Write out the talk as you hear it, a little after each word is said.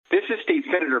is State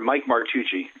Senator Mike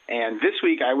Martucci, and this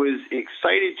week I was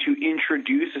excited to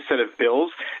introduce a set of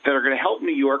bills that are going to help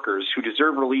New Yorkers who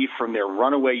deserve relief from their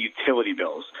runaway utility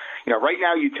bills. Right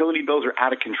now utility bills are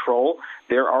out of control.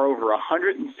 There are over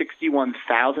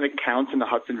 161,000 accounts in the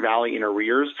Hudson Valley in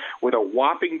arrears, with a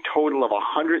whopping total of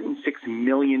 $106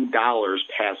 million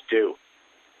past due.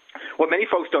 What many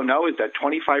folks don't know is that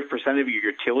 25% of your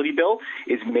utility bill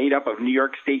is made up of New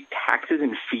York State taxes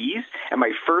and fees, and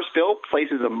my first bill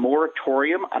places a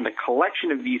moratorium on the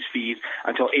collection of these fees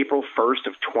until April 1st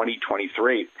of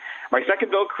 2023. My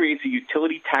second bill creates a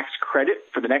utility tax credit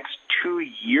for the next 2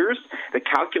 years. The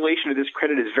calculation of this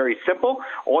credit is very simple.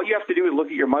 All you have to do is look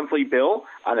at your monthly bill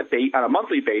on a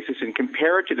monthly basis and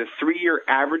compare it to the 3-year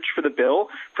average for the bill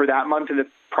for that month in the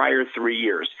prior 3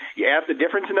 years. You add the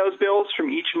difference in those bills from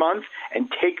each month and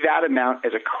take that amount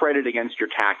as a credit against your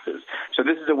taxes. So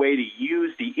this is a way to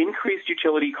use the increased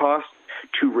utility costs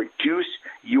to reduce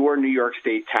your New York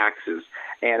State taxes.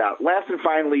 And last and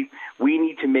finally, we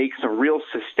need to make some real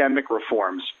systemic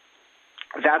reforms.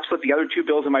 That's what the other 2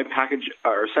 bills in my package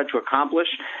are set to accomplish.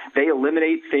 They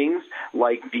eliminate things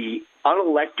like the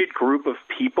unelected group of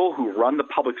people who run the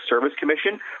Public Service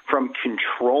Commission from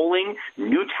controlling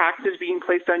new taxes being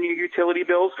placed on your utility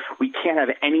bills. We can't have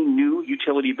any new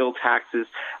utility bill taxes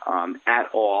at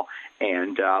all.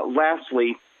 And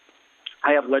lastly,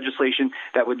 I have legislation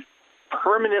that would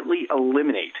permanently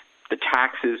eliminate the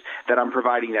taxes that I'm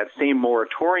providing that same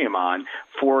moratorium on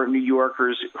for New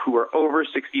Yorkers who are over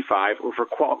 65 or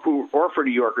for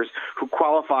New Yorkers who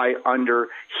qualify under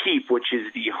HEAP, which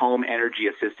is the Home Energy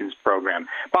Assistance Program.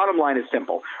 Bottom line is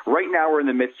simple. Right now we're in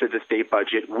the midst of the state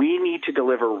budget. We need to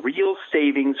deliver real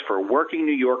savings for working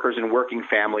New Yorkers and working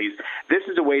families. This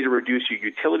is a way to reduce your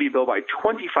utility bill by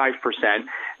 25%.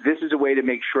 This is a way to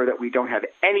make sure that we don't have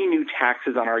any new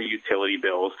taxes on our utility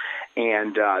bills.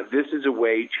 And this is a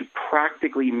way to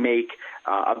practically make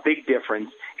a big difference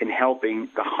in helping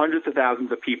the hundreds of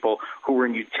thousands of people who are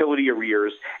in utility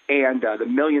arrears and the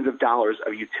millions of dollars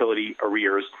of utility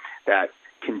arrears that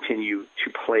continue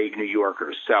to plague New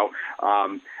Yorkers. So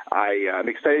I'm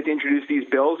excited to introduce these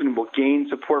bills, and we'll gain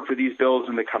support for these bills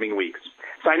in the coming weeks.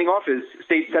 Signing off is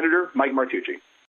State Senator Mike Martucci.